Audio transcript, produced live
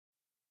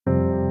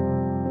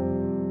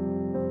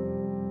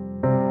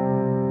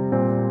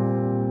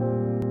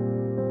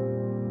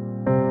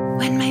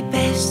when my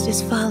best is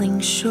falling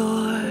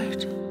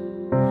short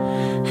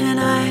and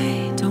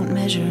I don't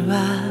measure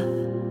up,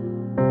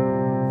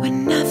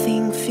 when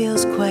nothing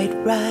feels quite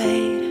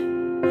right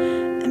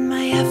and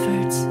my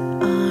efforts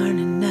aren't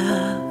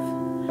enough.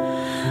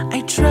 I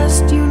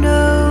trust you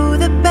know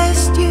the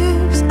best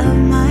use of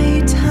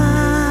my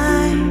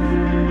time.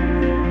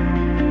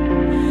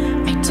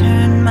 I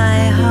turn my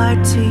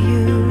heart to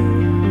you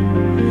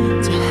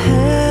to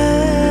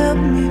help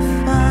me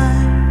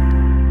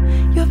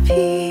find your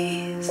peace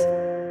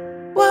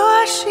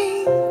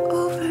washing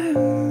over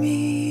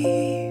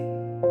me,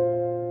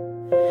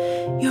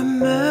 your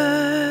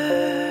mercy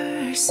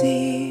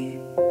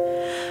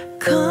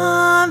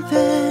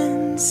compensate.